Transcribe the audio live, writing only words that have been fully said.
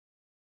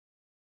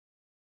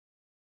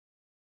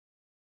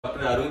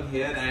Dr. Arun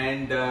here,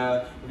 and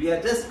we are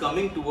just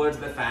coming towards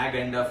the fag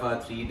end of our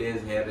 3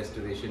 days hair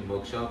restoration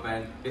workshop,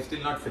 and we're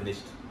still not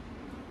finished.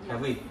 Yes.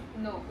 Have we?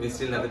 No. We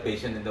still have the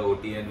patient in the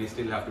OT and we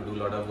still have to do a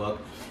lot of work.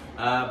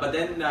 But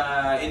then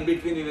in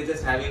between we were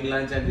just having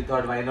lunch and we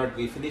thought why not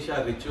we finish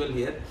our ritual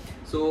here.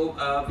 So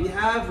we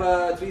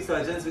have 3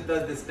 surgeons with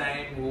us this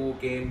time who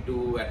came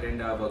to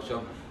attend our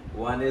workshop.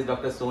 One is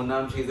Dr.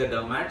 Sonam, she is a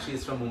dermat, she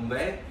is from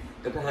Mumbai.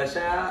 Dr.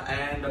 Harsha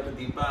and Dr.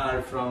 Deepa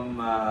are from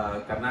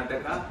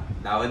Karnataka,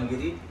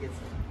 Davangere. Yes,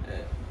 sir.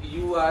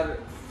 You are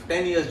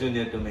 10 years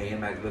junior to me in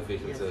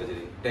maxillofacial Yes,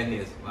 surgery. 10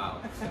 years,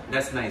 wow,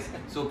 that's nice.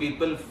 So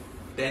people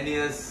 10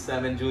 years,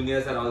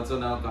 juniors are also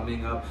now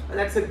coming up.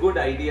 That's a good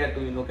idea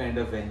to kind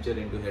of venture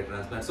into hair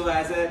transplant. So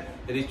as a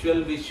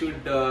ritual, we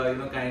should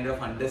kind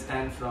of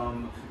understand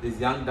from these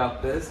young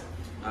doctors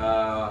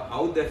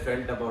how they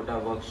felt about our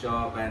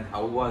workshop and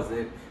how was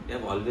it. They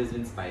have always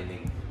been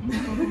smiling.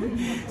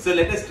 So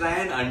let us try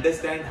and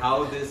understand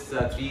how this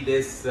 3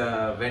 days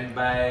went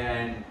by,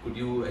 and could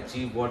you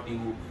achieve what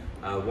you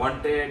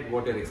wanted,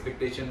 what your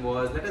expectation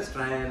was. Let us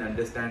try and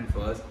understand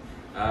first.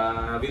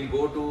 We'll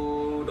go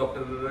to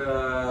Dr.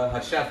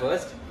 Harsha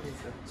first. Yes,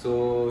 sir.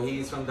 So he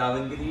is from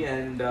Davangere,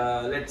 and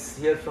let's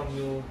hear from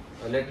you.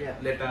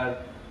 Let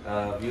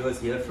our viewers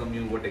hear from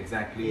you what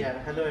exactly. Yeah,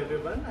 hello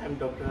everyone. I'm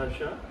Dr.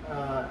 Harsha.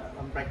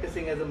 I'm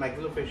practicing as a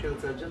maxillofacial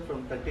surgeon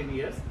from 13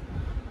 years.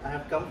 I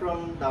have come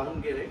from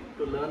Davangere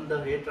to learn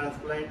the hair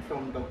transplant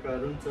from Dr.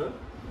 Arun sir.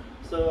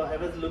 So I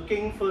was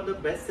looking for the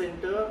best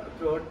center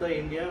throughout the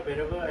India.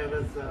 Wherever I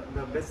was,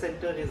 the best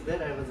center is there.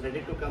 I was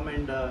ready to come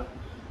and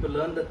to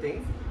learn the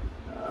things.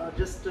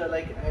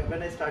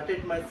 When I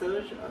started my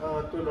search,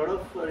 through a lot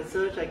of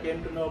research, I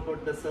came to know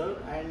about the sir,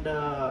 and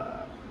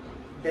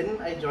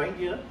then I joined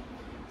here.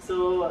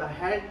 So I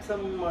had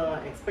some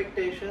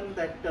expectation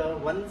that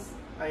once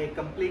I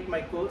complete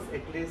my course,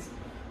 at least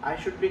I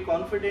should be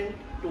confident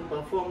to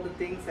perform the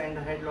things, and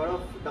I had a lot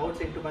of doubts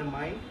into my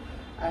mind.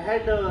 I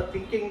had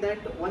thinking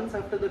that once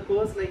after the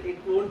course, like it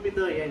won't be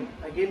the end.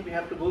 Again, we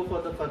have to go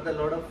for the further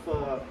lot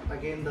of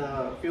again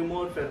the few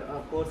more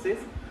courses.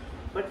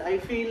 But I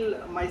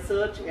feel my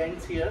search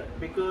ends here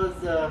because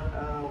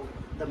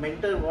the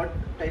mentor, what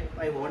type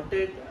I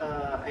wanted,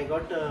 I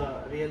got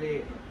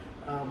really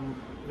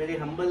very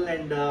humble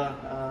and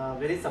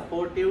very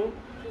supportive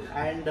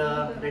and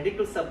ready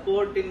to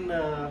support in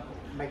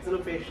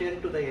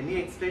maxillofacial to the any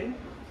extent.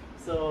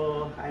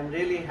 So I'm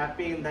really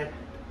happy in that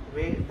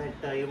way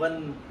that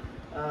even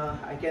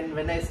I can,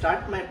 when I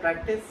start my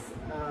practice,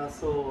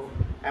 so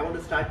I want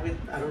to start with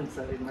Arun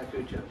sir in my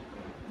future.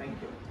 Thank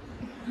you.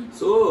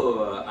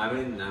 So,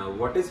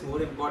 what is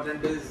more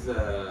important is,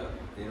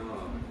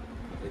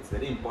 it's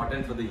very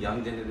important for the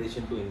young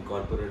generation to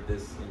incorporate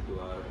this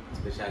into our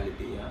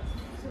specialty. Yeah.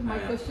 So my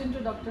question to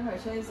Dr.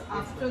 Harsha is,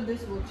 after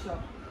this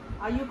workshop,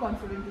 are you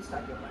confident to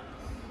start your practice?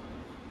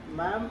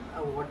 Ma'am,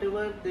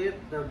 whatever the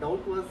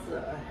doubt was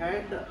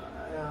had,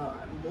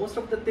 most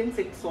of the things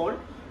it solved.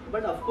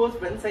 But of course,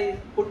 once I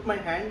put my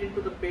hand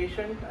into the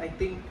patient, I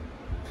think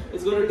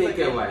it's going to take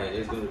a while.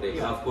 It's going to take,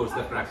 yeah, of course,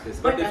 the practice.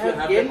 But if I you have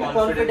have gained the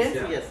confidence,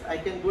 yeah. Yes, I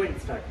can go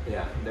and start.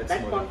 Yeah, that's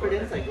that more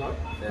confidence important.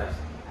 I got. Yeah.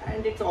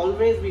 And it's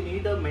always we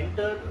need a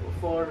mentor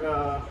for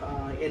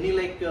any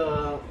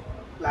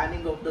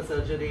planning of the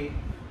surgery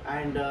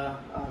and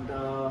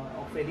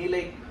of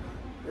any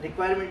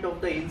requirement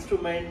of the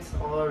instruments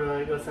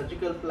or your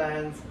surgical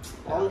plans,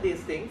 all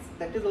these things.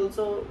 That is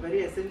also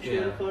very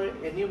essential for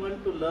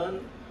anyone to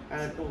learn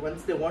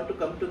once they want to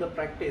come to the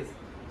practice.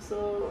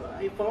 So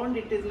I found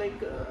it is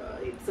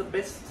it's the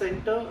best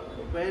center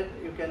where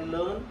you can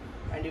learn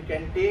and you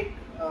can take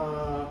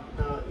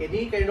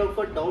any kind of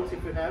doubts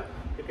if you have.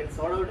 You can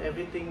sort out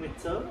everything with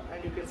sir,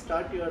 and you can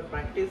start your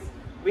practice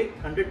with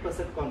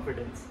 100%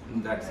 confidence.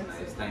 That's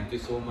nice. Thank you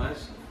so much.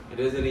 It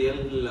was a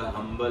real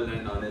humble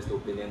and honest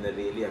opinion. I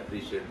really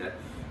appreciate that.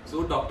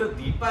 So Dr.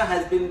 Deepa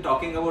has been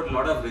talking about a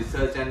lot of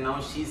research, and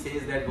now she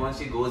says that once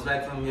she goes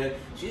back from here,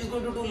 she's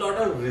going to do a lot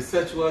of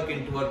research work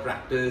into her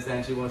practice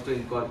and she wants to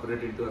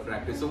incorporate it into her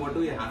practice. So what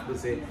do you have to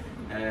say,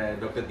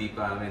 Dr. Deepa?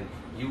 I mean,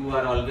 you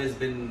are always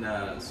been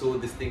so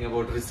this thing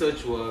about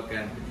research work,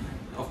 and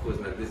of course,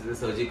 this is a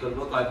surgical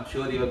work. I'm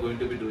sure you are going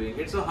to be doing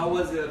it. So how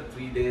was your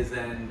 3 days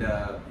and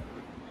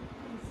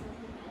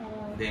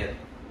there?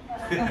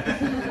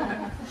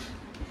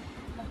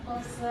 Of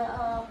course,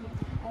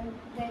 I'm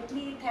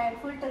greatly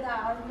thankful to the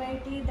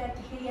Almighty that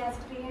He has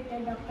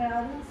created Dr.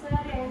 Arun sir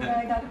and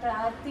Dr.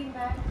 Aarti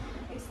ma'am.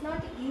 It's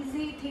not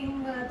easy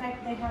thing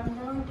that they have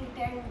learned it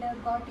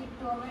and got it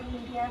to our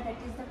India. That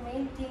is the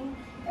main thing.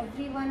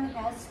 Everyone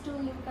has to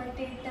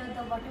inculcate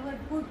the whatever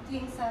good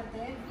things are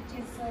there, which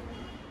is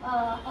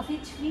of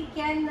which we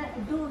can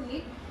do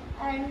it.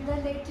 And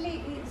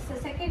lately, the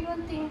second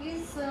one thing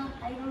is,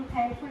 I am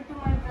thankful to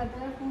my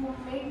brother who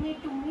made me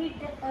to meet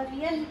a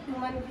real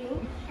human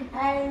being,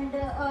 and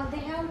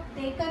they have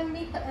taken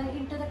me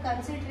into the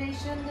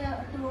consideration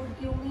to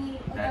give me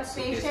the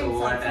patience. So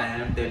what I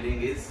am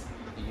telling is,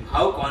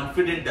 how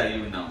confident are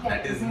you now?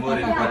 That is more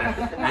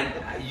important.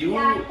 And you.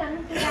 Yeah, I'm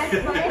coming to that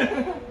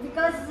point.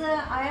 because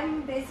I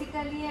am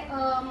basically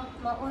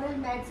oral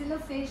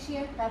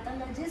maxillofacial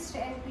pathologist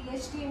and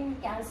PhD in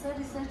cancer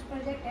research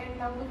project, and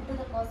now into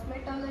the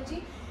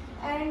cosmetology.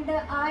 And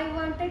I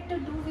wanted to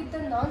do with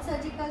the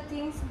non-surgical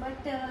things, but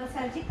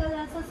surgical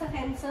also,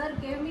 and sir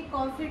gave me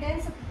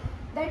confidence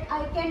that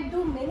I can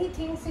do many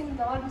things in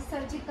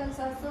non-surgicals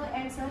also,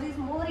 and sir is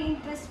more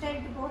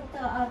interested, both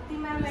Arti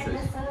ma'am and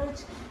research.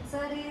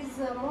 Sir is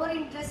more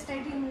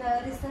interested in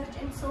research,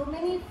 and so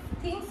many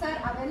things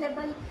are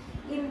available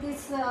in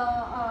this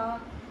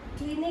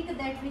clinic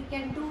that we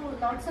can do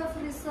lots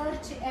of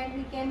research, and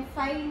we can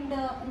find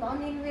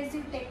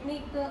non-invasive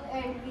technique,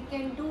 and we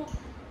can do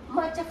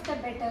much of the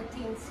better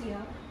things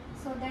here.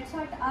 So that's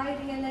what I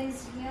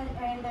realized here,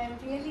 and I'm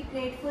really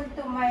grateful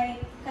to my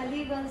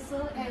colleague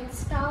also and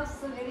staff,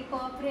 so very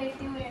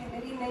cooperative and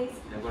very nice.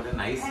 You've got a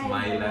nice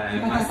smile, I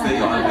must say,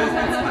 always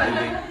been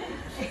smiling.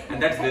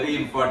 And that's very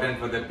important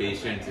for the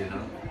patients, you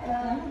know.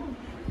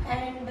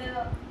 And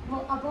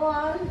above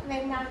all,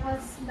 when I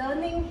was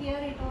learning here,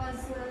 it was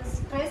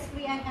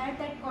stress-free. I had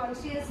that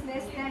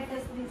consciousness that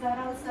these are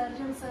all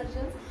surgeons.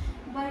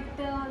 But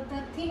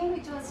the thing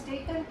which was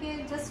taken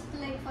care, just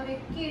like for a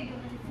kid,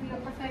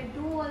 if I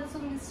do also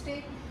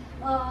mistake,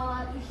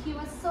 he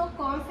was so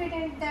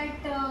confident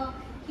that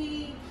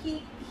he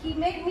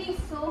made me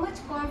so much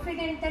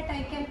confident that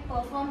I can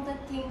perform the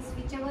things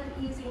whichever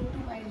is into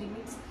my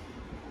limits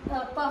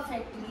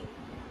perfectly.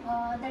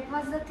 That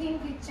was the thing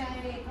which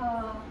I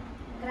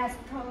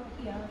grasped from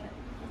here.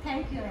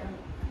 Thank you, everyone.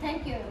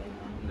 Thank you,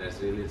 everyone. That's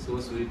really so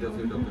sweet of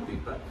you, Dr.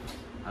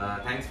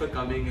 Deepa. Thanks for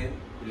coming in,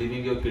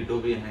 leaving your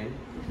kiddo behind.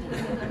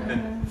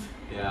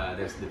 Yeah,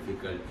 that's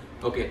difficult.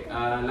 Okay,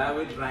 now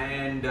we'll try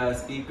and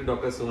speak to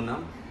Dr.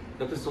 Sonam.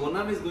 Dr.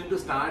 Sonam is going to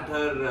start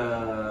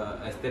her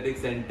aesthetic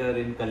center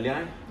in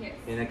Kalyan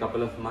in a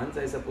couple of months,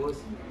 I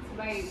suppose.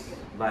 Yes,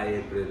 by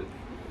April.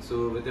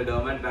 So with a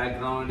dermat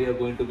background, you are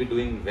going to be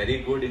doing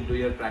very good into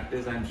your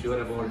practice, I'm sure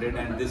about it,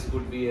 and this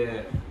could be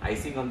a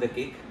icing on the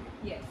cake.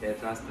 Yes. Hair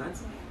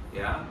transplants.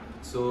 Yeah.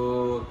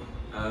 So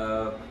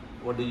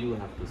what do you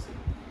have to say?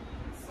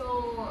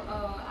 So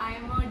I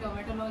am a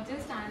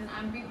dermatologist and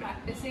I'm been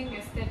practicing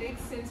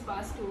aesthetics since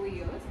past 2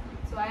 years.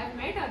 So I have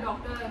met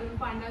Dr. Arun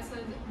Panda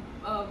sir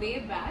way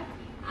back,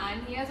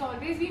 and he has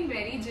always been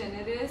very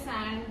generous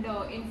and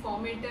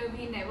informative.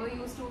 He never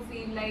used to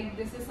feel like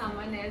this is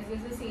someone else,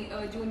 this is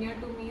a junior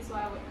to me, so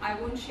I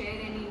won't share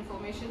any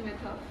information with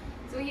her.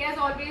 So he has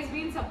always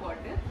been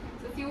supportive.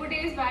 So a few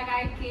days back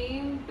I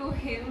came to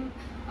him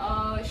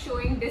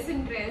showing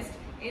disinterest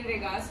in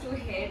regards to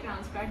hair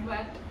transplant,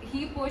 but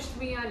he pushed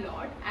me a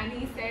lot and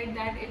he said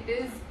that it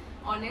is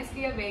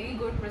honestly a very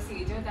good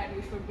procedure that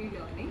you should be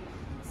learning.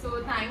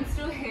 So thanks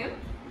to him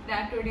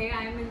that today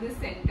I am in this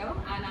center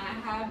and I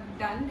have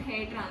done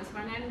hair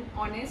transplant, and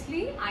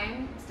honestly I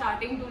am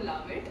starting to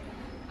love it.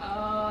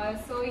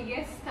 So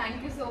yes,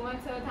 thank you so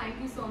much sir, thank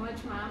you so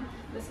much ma'am.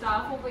 The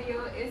staff over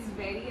here is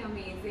very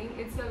amazing.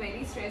 It's a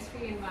very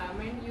stress-free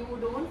environment. You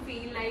don't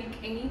feel like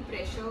any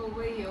pressure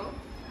over here,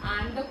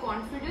 and the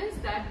confidence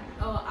that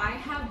I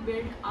have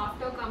built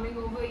after coming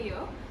over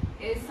here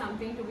is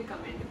something to be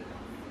commendable.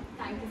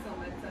 Thank you so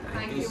much sir.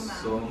 Thank you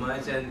so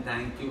much, and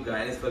thank you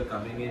guys for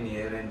coming in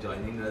here and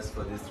joining us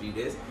for these 3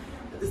 days.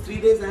 These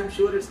 3 days, I'm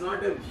sure it's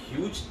not a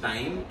huge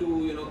time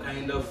to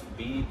kind of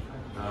be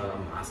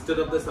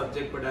master of the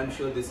subject, but I'm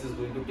sure this is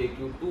going to take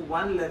you to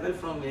one level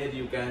from where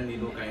you can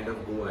kind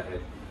of go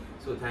ahead.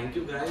 So thank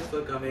you guys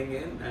for coming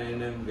in,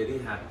 and I'm very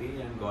happy,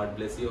 and God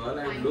bless you all.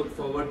 I look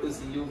forward to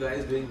see you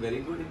guys doing very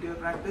good into your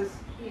practice.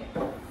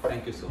 Yeah.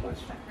 Thank you so much.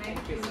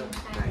 Thank you.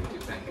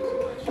 Thank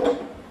you so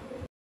much.